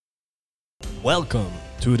Welcome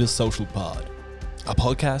to The Social Pod, a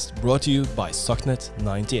podcast brought to you by SOCNET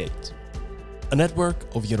 98, a network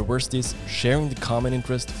of universities sharing the common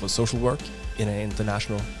interest for social work in an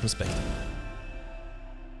international perspective.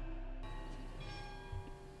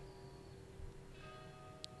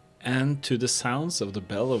 And to the sounds of the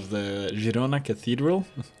bell of the Girona Cathedral,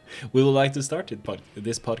 we would like to start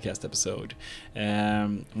this podcast episode.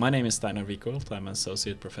 My name is Steinar Wikholt. I'm an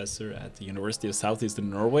associate professor at the University of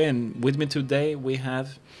Southeastern Norway, and with me today we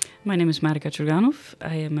have... My name is Marika Turganov.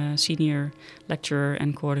 I am a senior lecturer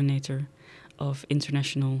and coordinator of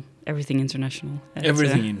everything international.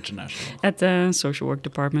 At the social work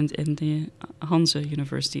department in the Hanze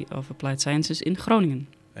University of Applied Sciences in Groningen.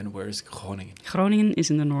 And where is Groningen? Groningen is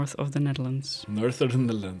in the north of the Netherlands. North of the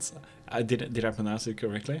Netherlands. Did I pronounce it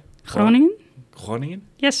correctly? Groningen? Groningen?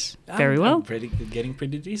 Yes, very well. I'm getting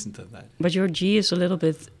pretty decent at that. But your G is a little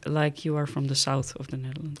bit like you are from the south of the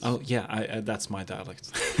Netherlands. Oh, yeah, that's my dialect.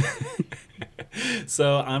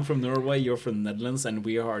 So I'm from Norway, you're from the Netherlands, and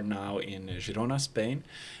we are now in Girona, Spain.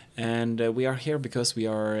 And we are here because we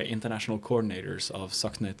are international coordinators of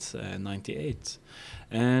SOCNET 98.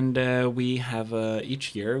 And we have,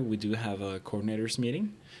 each year, we do have a coordinators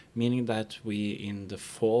meeting, meaning that in the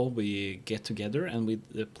fall, we get together and we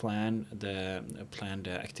plan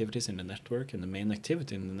the activities in the network. And the main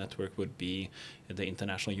activity in the network would be the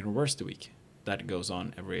International University Week. That goes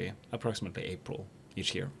on every approximately April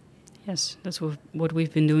each year. Yes, that's what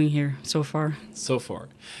we've been doing here so far.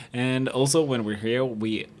 And also when we're here,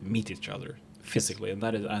 we meet each other physically, and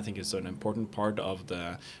that is, I think, is an important part of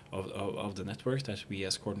the network, that we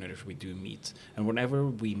as coordinators, we do meet. And whenever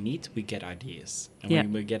we meet, we get ideas. And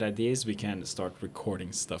when we get ideas, we can start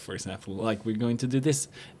recording stuff, for example, like we're going to do this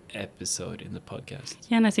episode in the podcast.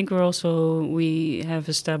 Yeah, and I think we have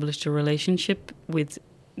established a relationship with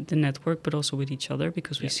the network, but also with each other,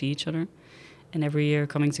 because we see each other. And every year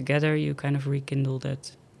coming together, you kind of rekindle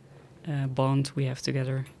that bond we have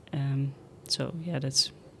together. So,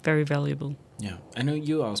 that's very valuable. Yeah. I know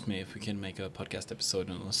you asked me if we can make a podcast episode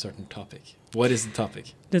on a certain topic. What is the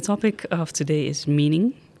topic? The topic of today is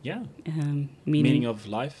meaning. Yeah. Meaning of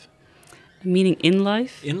life? Meaning in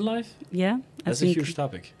life. In life? Yeah. That's a huge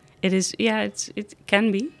topic. It is, it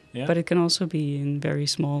can be, but it can also be in very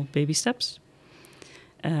small baby steps.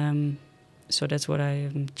 So that's what I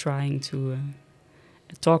am trying to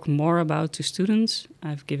talk more about to students.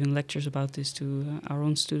 I've given lectures about this to our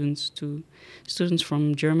own students, to students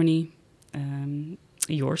from Germany,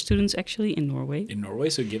 your students actually in Norway. In Norway,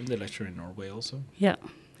 so give the lecture in Norway also? Yeah,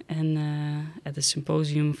 and at the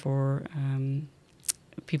symposium for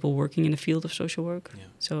people working in the field of social work. Yeah.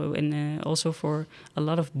 So, and also for a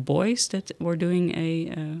lot of boys that were doing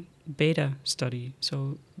a beta study,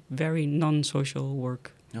 so very non-social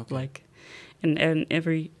work. Okay. And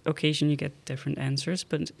every occasion you get different answers,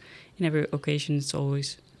 but in every occasion it's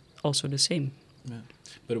always also the same. Yeah.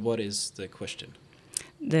 But what is the question?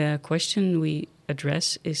 The question we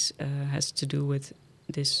address has to do with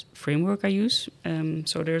this framework I use.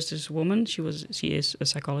 So there's this woman, she is a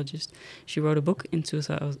psychologist. She wrote a book in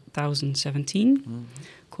 2017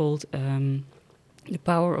 called The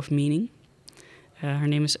Power of Meaning. Her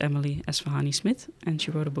name is Emily Esfahani Smith, and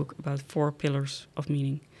she wrote a book about 4 pillars of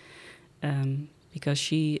meaning. Because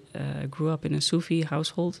she grew up in a Sufi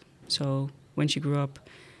household. So when she grew up,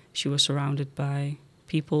 she was surrounded by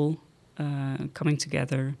people coming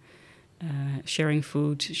together, sharing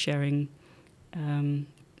food, sharing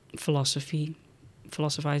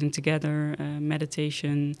philosophizing together,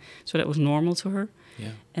 meditation. So that was normal to her.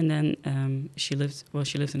 Yeah. And then she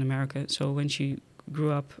lived in America. So when she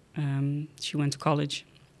grew up, she went to college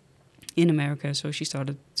in America, so she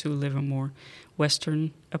started to live a more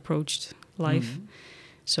Western approached life. Mm-hmm.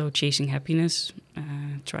 So chasing happiness,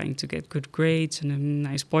 trying to get good grades and a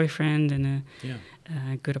nice boyfriend and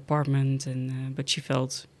a good apartment, but she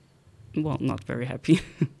felt, not very happy,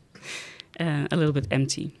 a little bit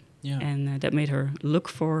empty. Yeah. And that made her look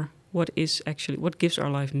for what gives our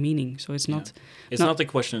life meaning. So it's not... It's not the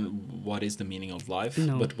question, what is the meaning of life,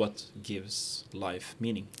 no. But what gives life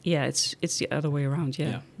meaning. Yeah, it's the other way around,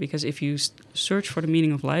 Because if you search for the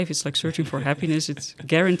meaning of life, it's like searching for happiness. It's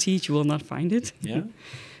guaranteed you will not find it. Yeah.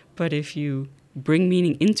 But if you bring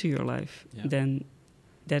meaning into your life, then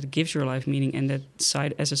that gives your life meaning, and that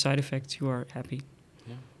as a side effect, you are happy.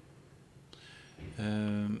 Yeah.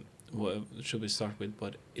 Well, should we start with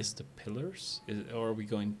what is the pillars? Or are we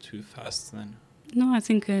going too fast then? No, I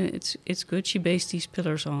think it's good. She based these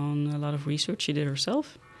pillars on a lot of research she did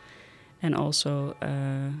herself, and also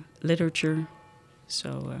literature,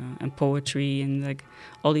 and poetry, and like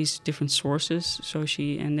all these different sources.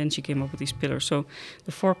 And then she came up with these pillars. So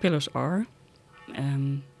the 4 pillars are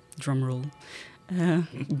drum roll,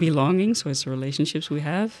 belonging. So it's the relationships we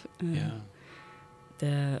have.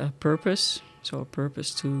 The purpose. So a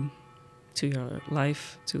purpose to your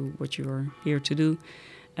life, to what you are here to do.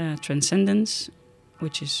 Transcendence,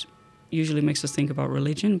 which is usually makes us think about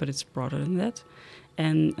religion, but it's broader than that.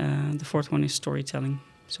 And the fourth one is storytelling.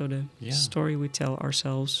 So the story we tell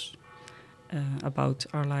ourselves about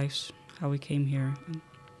our lives, how we came here.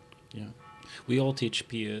 We all teach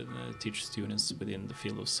students within the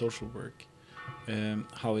field of social work.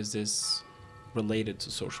 How is this related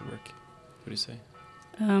to social work? What do you say?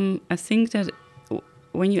 I think that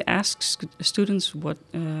when you ask students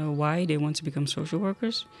why they want to become social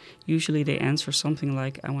workers, usually they answer something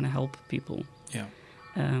like, "I want to help people,"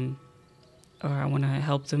 or "I want to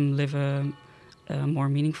help them live a more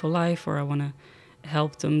meaningful life," or "I want to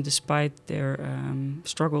help them despite their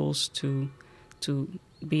struggles to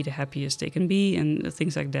be the happiest they can be," and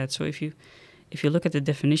things like that. So if you look at the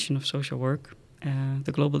definition of social work,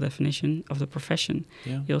 the global definition of the profession,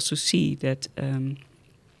 you also see that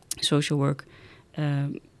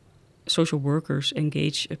social workers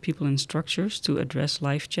engage people in structures to address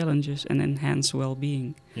life challenges and enhance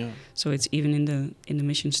well-being. So it's even in the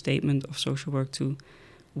mission statement of social work to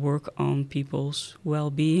work on people's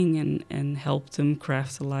well-being and help them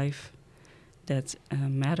craft a life that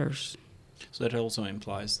matters. So that also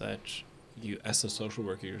implies that you, as a social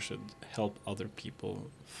worker, you should help other people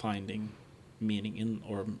finding meaning in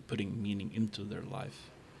or putting meaning into their life.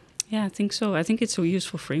 Yeah, I think so. I think it's a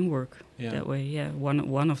useful framework that way. Yeah,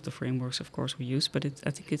 one of the frameworks, of course, we use, but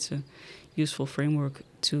I think it's a useful framework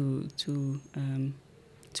to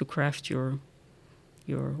craft your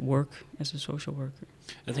work as a social worker.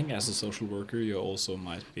 I think as a social worker, you also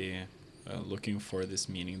might be looking for this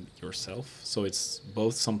meaning yourself. So it's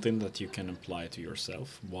both something that you can apply to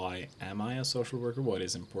yourself. Why am I a social worker? What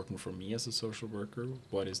is important for me as a social worker?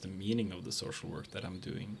 What is the meaning of the social work that I'm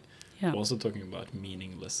doing? Yeah. Also talking about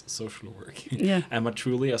meaningless social work. Am I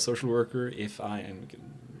truly a social worker if I am?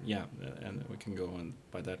 Yeah, and we can go on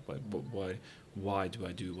by that. But why do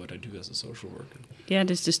I do what I do as a social worker? Yeah,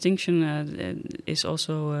 this distinction is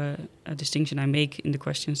also a distinction I make in the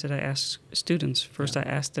questions that I ask students. First, I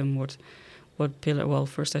ask them what pillar. Well,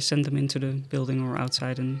 first I send them into the building or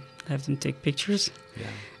outside and have them take pictures.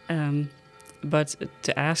 But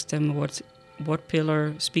to ask them what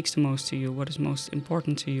pillar speaks the most to you, what is most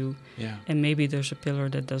important to you, and maybe there's a pillar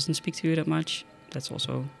that doesn't speak to you that much. That's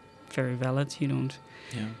also very valid. You don't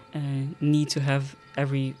need to have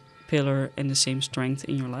every pillar and the same strength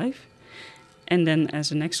in your life. And then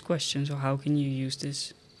as a next question, so how can you use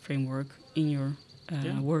this framework in your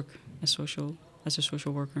work as a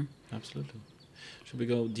social worker? Absolutely. Should we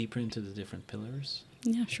go deeper into the different pillars?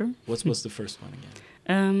 Yeah, sure. What was the first one again?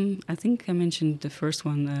 I think I mentioned the first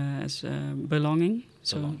one as belonging.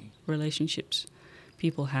 So relationships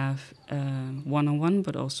people have one-on-one,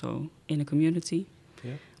 but also in a community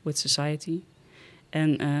with society.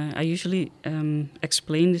 And I usually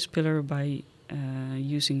explain this pillar by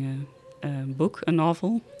using a book, a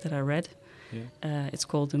novel that I read. It's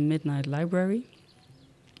called The Midnight Library.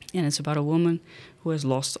 And it's about a woman who has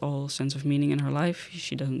lost all sense of meaning in her life.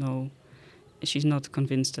 She doesn't know, she's not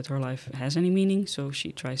convinced that her life has any meaning, so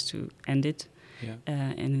she tries to end it.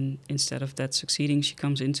 And instead of that succeeding, she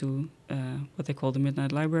comes into what they call the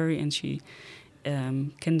Midnight Library, and she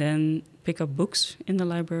can then pick up books in the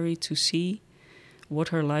library to see what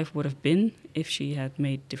her life would have been if she had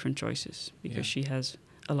made different choices, because she has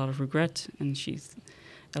a lot of regret and she's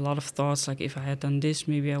a lot of thoughts like, if I had done this,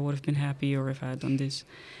 maybe I would have been happy, or if I had done this.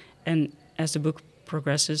 And as the book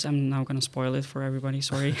progresses, I'm now going to spoil it for everybody,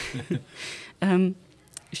 sorry.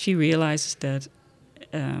 She realizes that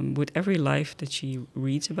with every life that she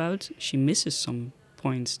reads about, she misses some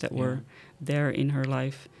points that were there in her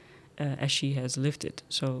life as she has lived it.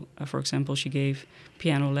 So, for example, she gave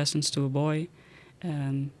piano lessons to a boy,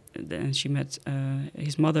 then she met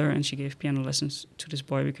his mother, and she gave piano lessons to this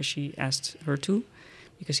boy because she asked her to,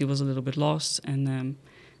 because he was a little bit lost. And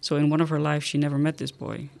so in one of her lives, she never met this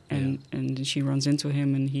boy, and she runs into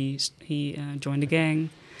him, and he joined a gang,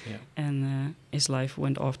 and his life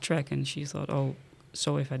went off track, and she thought, oh,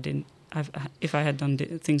 so if I had done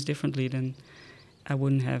things differently, then I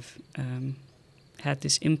wouldn't have had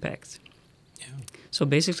this impact. So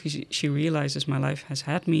basically, she realizes my life has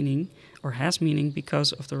had meaning, or has meaning,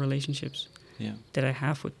 because of the relationships that I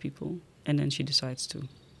have with people, and then she decides to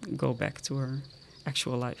go back to her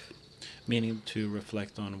actual life. Meaning to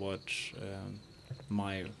reflect on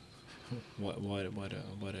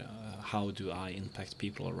how do I impact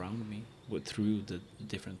people around me through the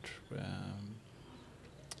different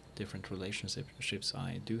relationships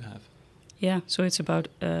I do have. Yeah, so it's about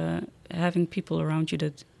having people around you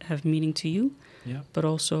that have meaning to you, Yeah. but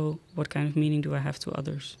also what kind of meaning do I have to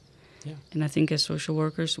others? Yeah. And I think as social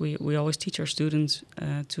workers, we always teach our students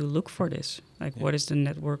to look for this. Like, Yeah. what is the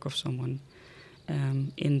network of someone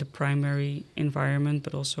in the primary environment,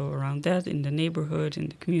 but also around that, in the neighborhood, in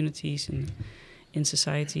the communities, in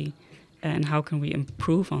society, and how can we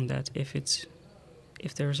improve on that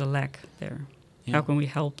if there's a lack there? Yeah. How can we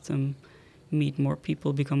help them meet more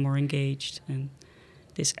people, become more engaged, and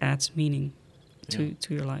this adds meaning to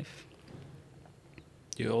your life.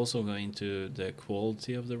 Do you also go into the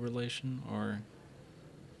quality of the relation, or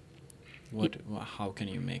how can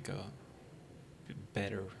you make a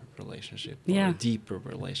better relationship, or a deeper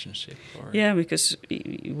relationship? Or yeah, because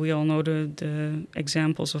we all know the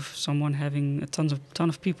examples of someone having a ton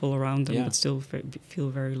of people around them, but still feel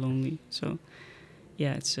very lonely. So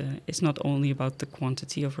yeah, it's not only about the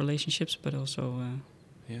quantity of relationships, but also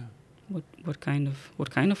what kind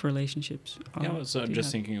of relationships. So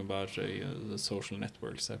just thinking about the social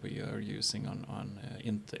networks that we are using on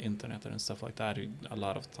internet and stuff like that. A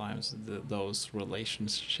lot of times those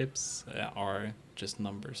relationships are just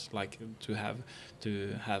numbers. Like to have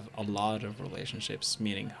a lot of relationships,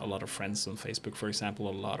 meaning a lot of friends on Facebook, for example,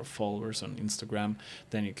 a lot of followers on Instagram,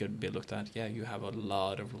 then you could be looked at. Yeah, you have a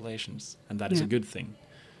lot of relations, and that is a good thing.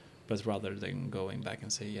 But rather than going back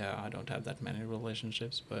and say, yeah, I don't have that many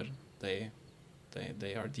relationships, but they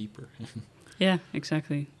are deeper. Yeah,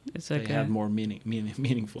 exactly. It's like they have more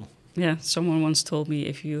meaningful. Yeah, someone once told me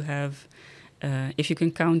if you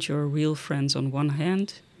can count your real friends on one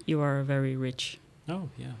hand, you are very rich. Oh,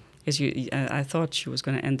 yeah. Because I thought she was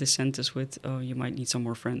going to end this sentence with, "Oh, you might need some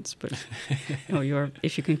more friends," but no,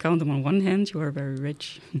 if you can count them on one hand, you are very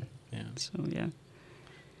rich. Yeah. So yeah.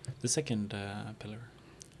 The second pillar.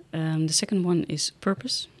 The second one is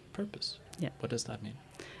purpose. Purpose. Yeah. What does that mean?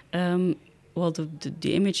 Well,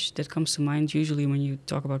 the image that comes to mind usually when you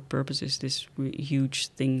talk about purpose is this huge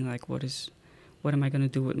thing, like what am I going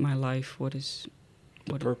to do with my life? What is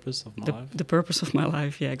the purpose of my life? The purpose of my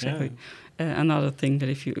life, yeah, exactly. Yeah. Another thing that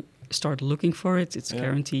if you start looking for it, it's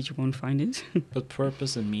guaranteed you won't find it. But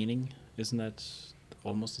purpose and meaning, isn't that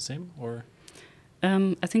almost the same, or?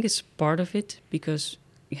 I think it's part of it, because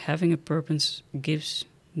having a purpose gives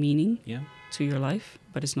meaning to your life,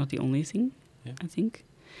 but it's not the only thing, I think.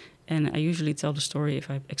 And I usually tell the story, if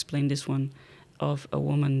I explain this one, of a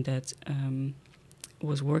woman that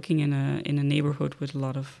was working in a neighborhood with a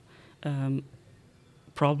lot of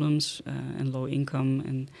problems and low income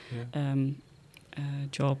and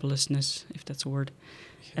joblessness, if that's a word.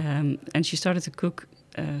 And she started to cook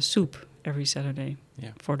soup every Saturday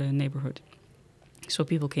for the neighborhood. So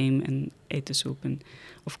people came and ate the soup, and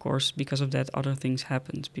of course, because of that, other things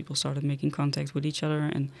happened. People started making contact with each other,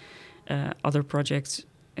 and other projects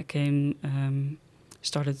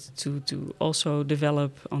started to also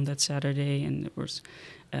develop on that Saturday, and there was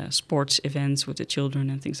sports events with the children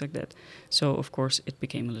and things like that. So of course, it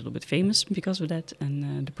became a little bit famous because of that,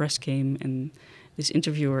 and the press came, and this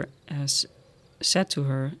interviewer said to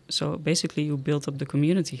her, "So basically, you built up the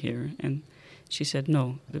community here," and she said,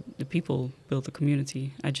 "No, the people build the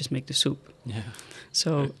community. I just make the soup." Yeah.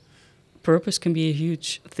 So purpose can be a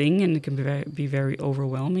huge thing, and it can be very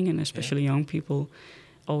overwhelming, and especially young people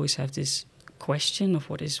always have this question of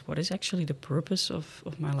what is actually the purpose of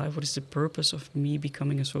my life? What is the purpose of me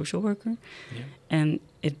becoming a social worker? Yeah. And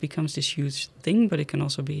it becomes this huge thing, but it can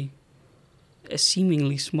also be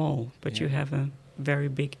seemingly small, but you have a very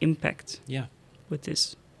big impact with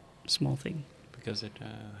this small thing. Because it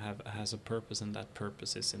has a purpose, and that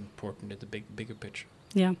purpose is important in the bigger picture.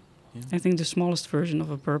 Yeah. I think the smallest version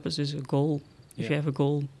of a purpose is a goal. If you have a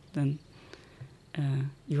goal, then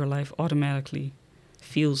your life automatically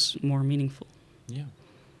feels more meaningful. Yeah.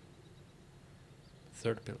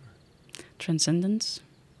 Third pillar. Transcendence.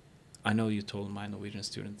 I know you told my Norwegian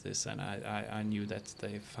student this, and I knew that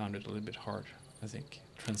they found it a little bit hard, I think.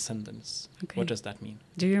 Transcendence. Okay. What does that mean?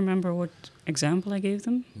 Do you remember what example I gave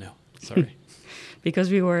them? No, sorry.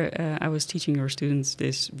 Because I was teaching your students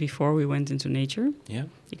this before we went into nature. Yeah.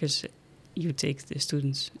 Because you take the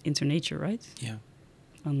students into nature, right? Yeah.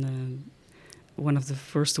 On one of the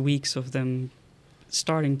first weeks of them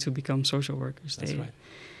starting to become social workers. That's right.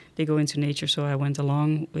 They go into nature, so I went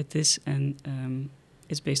along with this, and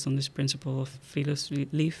it's based on this principle of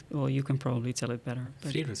friluftsliv. Well, you can probably tell it better.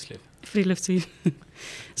 Friluftsliv.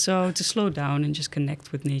 So to slow down and just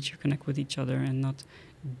connect with nature, connect with each other, and not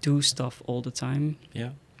do stuff all the time.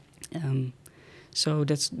 Yeah. So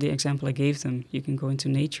that's the example I gave them. You can go into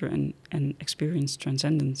nature and experience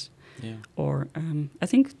transcendence. Yeah. Or I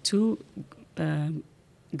think two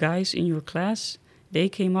guys in your class they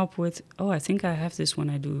came up with, I think I have this when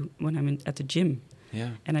I'm at the gym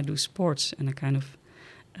Yeah. and I do sports and I kind of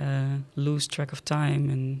lose track of time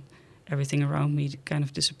and everything around me kind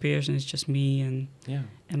of disappears and it's just me and Yeah.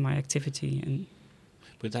 my activity. And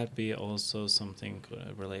Would that be also something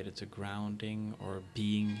related to grounding or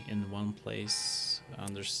being in one place?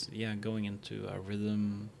 Going into a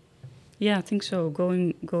rhythm. yeah, I think so.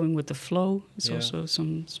 Going with the flow is Yeah. also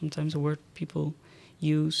sometimes a word people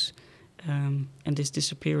use, and this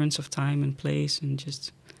disappearance of time and place, and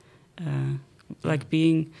just like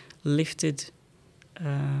being lifted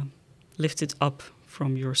up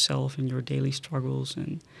from yourself and your daily struggles.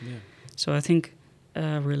 And Yeah. so I think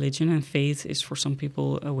religion and faith is for some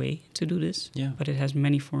people a way to do this, Yeah. but it has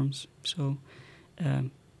many forms. So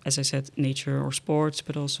as I said, nature or sports,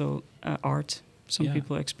 but also art. Some Yeah.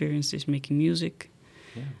 people experience this making music,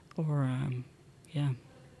 Yeah. or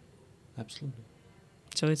Absolutely.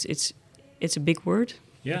 So it's a big word,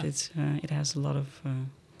 Yeah. but it has a lot of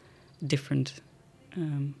different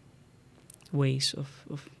ways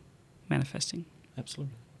of manifesting.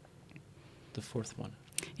 Absolutely. The fourth one.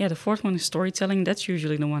 Yeah, the fourth one is storytelling. That's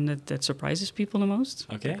usually the one that surprises people the most.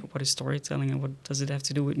 Okay. Like, what is storytelling and what does it have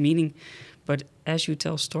to do with meaning? But as you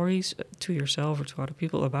tell stories to yourself or to other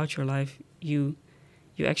people about your life, you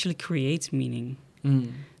actually create meaning.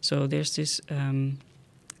 Mm. So there's this, and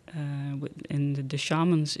the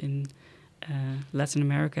shamans in Latin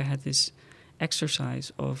America had this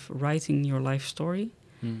exercise of writing your life story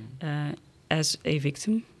as a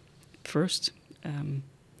victim first,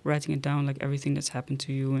 writing it down, like everything that's happened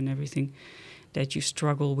to you and everything that you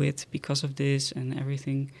struggle with because of this and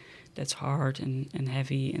everything that's hard and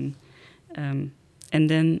heavy. And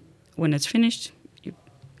then when it's finished,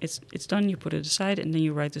 it's done, you put it aside, and then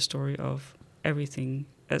you write the story of everything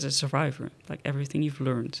as a survivor, like everything you've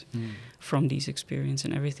learned from these experiences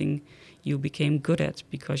and everything you became good at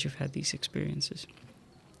because you've had these experiences.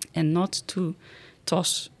 And not to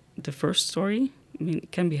toss the first story. I mean,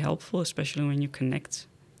 it can be helpful, especially when you connect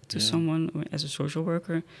to someone. As a social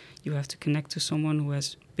worker, you have to connect to someone who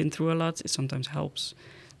has been through a lot. It sometimes helps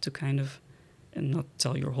to kind of, and not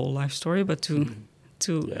tell your whole life story, but to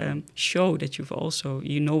show that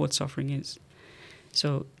you know what suffering is.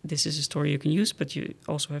 So this is a story you can use, but you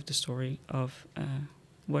also have the story of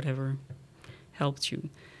whatever helped you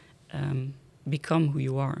become who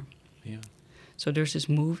you are. Yeah. So there's this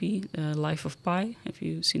movie, Life of Pi. Have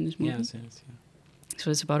you seen this movie? Yes. So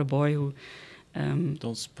it's about a boy who...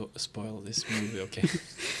 Don't spoil this movie, okay?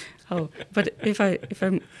 But if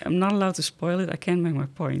I'm not allowed to spoil it, I can't make my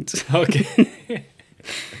point. Okay.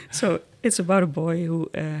 So it's about a boy who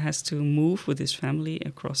has to move with his family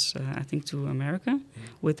across, I think, to America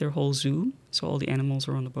with their whole zoo. So all the animals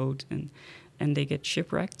are on the boat, and they get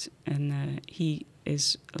shipwrecked, and he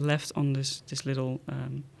is left on this little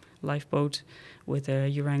lifeboat with a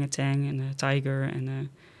orangutan and a tiger and a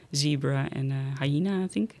zebra and a hyena, I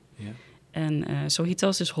think. Yeah. And so he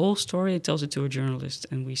tells this whole story. He tells it to a journalist,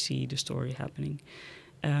 and we see the story happening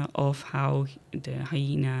of how the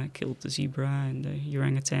hyena killed the zebra and the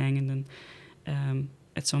orangutan, and then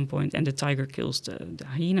at some point, and the tiger kills the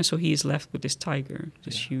hyena. So he is left with this tiger,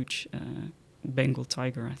 this huge Bengal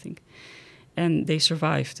tiger, I think. And they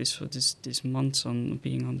survive this months on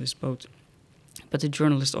being on this boat. But the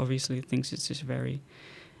journalist obviously thinks it's just very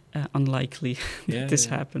unlikely that this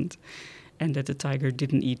happened, and that the tiger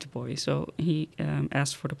didn't eat the boy. So he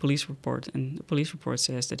asked for the police report, and the police report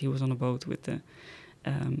says that he was on a boat with the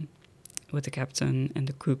captain and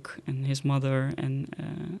the cook and his mother,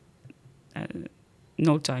 and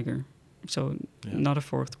no tiger, so not a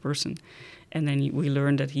fourth person. And then we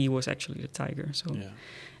learned that he was actually the tiger. So,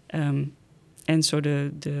 and so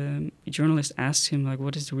the journalist asks him, like,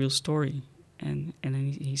 what is the real story? And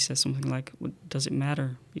then he says something like, does it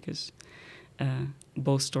matter? Because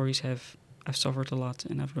both stories I've suffered a lot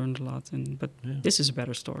and I've learned a lot, but this is a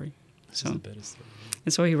better story. This is a better story.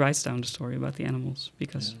 And so he writes down the story about the animals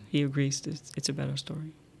because he agrees that it's a better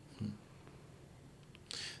story.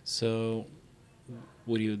 So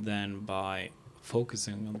would you then, by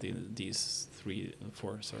focusing on these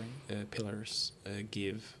four pillars,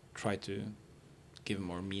 try to give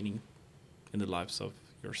more meaning in the lives of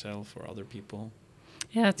yourself or other people?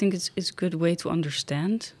 Yeah, I think it's a good way to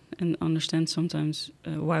understand sometimes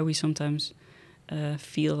why we sometimes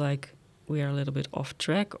feel like we are a little bit off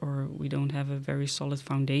track or we don't have a very solid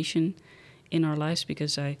foundation in our lives.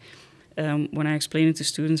 Because when I explain it to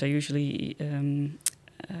students, I usually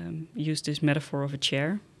use this metaphor of a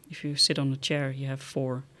chair. If you sit on a chair, you have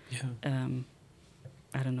four.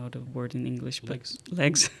 I don't know the word in English, but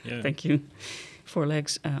legs. Yeah. Thank you. 4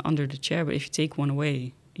 legs under the chair. But if you take one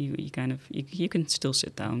away, you kind of you can still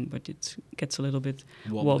sit down, but it gets a little bit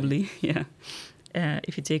wobbly. Yeah.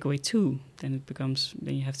 If you take away 2, then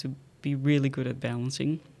you have to be really good at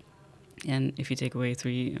balancing. And if you take away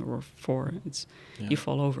 3 or 4, you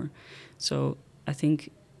fall over. So I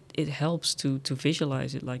think it helps to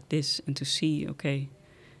visualize it like this and to see, okay,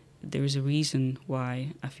 there is a reason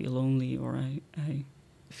why I feel lonely, or I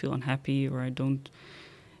feel unhappy, or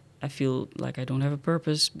I feel like I don't have a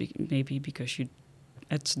purpose, maybe because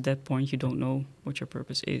at that point you don't know what your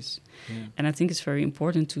purpose is. Yeah. And I think it's very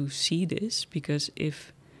important to see this, because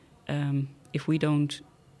if we don't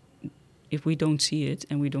see it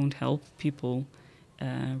and we don't help people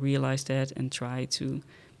realize that and try to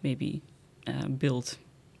maybe build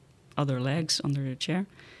other legs under the chair,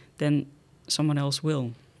 then someone else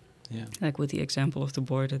will. Yeah. Like with the example of the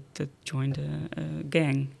boy that joined a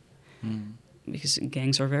gang. Because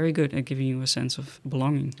gangs are very good at giving you a sense of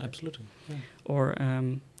belonging. Absolutely. Yeah. Or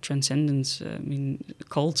transcendence. I mean,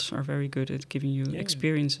 cults are very good at giving you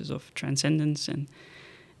experiences of transcendence, and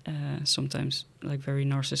sometimes like very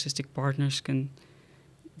narcissistic partners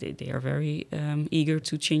they are very eager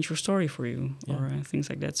to change your story for you, or things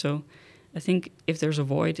like that. So I think if there's a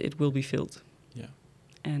void, it will be filled. Yeah.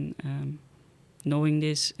 And knowing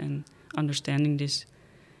this and understanding this,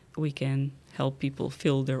 we can help people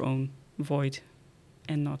fill their own void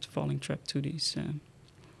and not falling trapped to these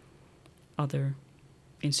other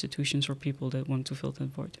institutions or people that want to fill that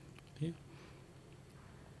void. Yeah.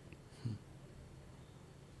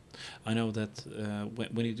 I know that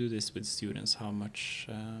when you do this with students, how much,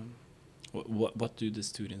 what do the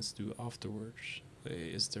students do afterwards?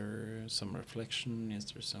 Is there some reflection? Is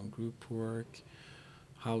there some group work?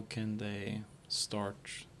 How can they start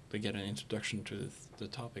to get an introduction to the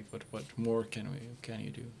topic? What more can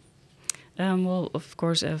you do? Well, of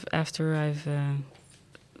course, after I've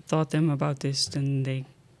taught them about this, then they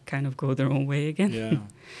kind of go their own way again. Yeah.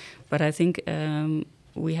 But I think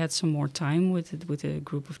we had some more time with a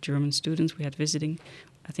group of German students we had visiting.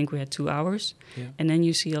 I think we had 2 hours. Yeah. And then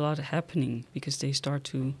you see a lot happening, because they start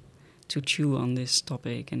to chew on this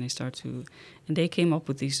topic, and they came up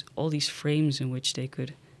with all these frames in which they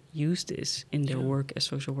could use this in their work as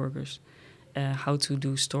social workers. How to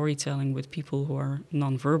do storytelling with people who are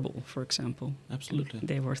nonverbal, for example. Absolutely.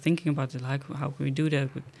 They were thinking about it, like how can we do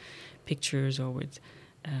that with pictures or with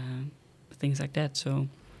things like that. So,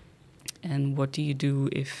 and what do you do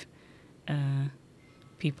if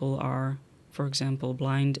people are, for example,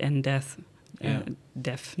 blind and deaf?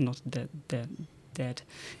 Deaf, not dead.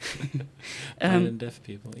 Blind and deaf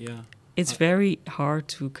people. Yeah. It's very hard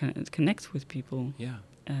to connect with people. Yeah.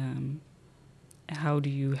 How do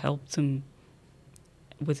you help them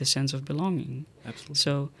with a sense of belonging? Absolutely.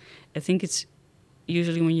 So I think it's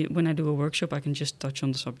usually when I do a workshop, I can just touch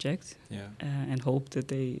on the subject and hope that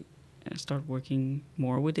they start working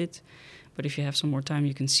more with it. But if you have some more time,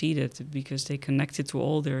 you can see that, because they connect it to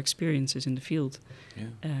all their experiences in the field,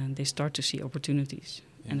 and they start to see opportunities.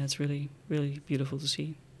 And that's really, really beautiful to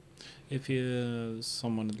see. If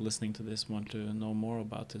someone listening to this want to know more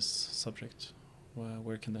about this subject,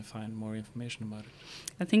 where can they find more information about it?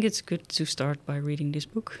 I think it's good to start by reading this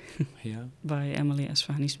book by Emily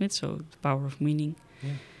Esfahani-Smith, so The Power of Meaning.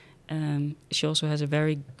 Yeah. She also has a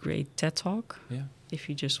very great TED Talk. Yeah. If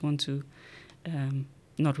you just want to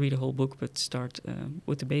not read a whole book, but start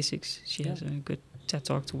with the basics, she has a good TED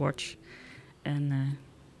Talk to watch. And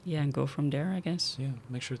and go from there, I guess. Yeah,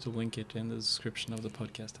 make sure to link it in the description of the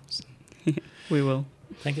podcast. We will.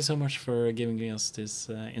 Thank you so much for giving us this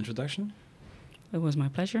introduction. It was my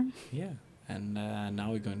pleasure. Yeah, and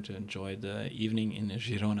now we're going to enjoy the evening in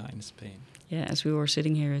Girona in Spain. Yeah, as we were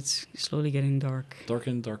sitting here, it's slowly getting dark. Darker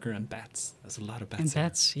and darker, and bats. There's a lot of bats. And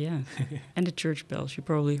bats, yeah. And the church bells. You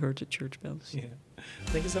probably heard the church bells. Yeah.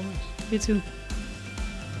 Thank you so much. You too.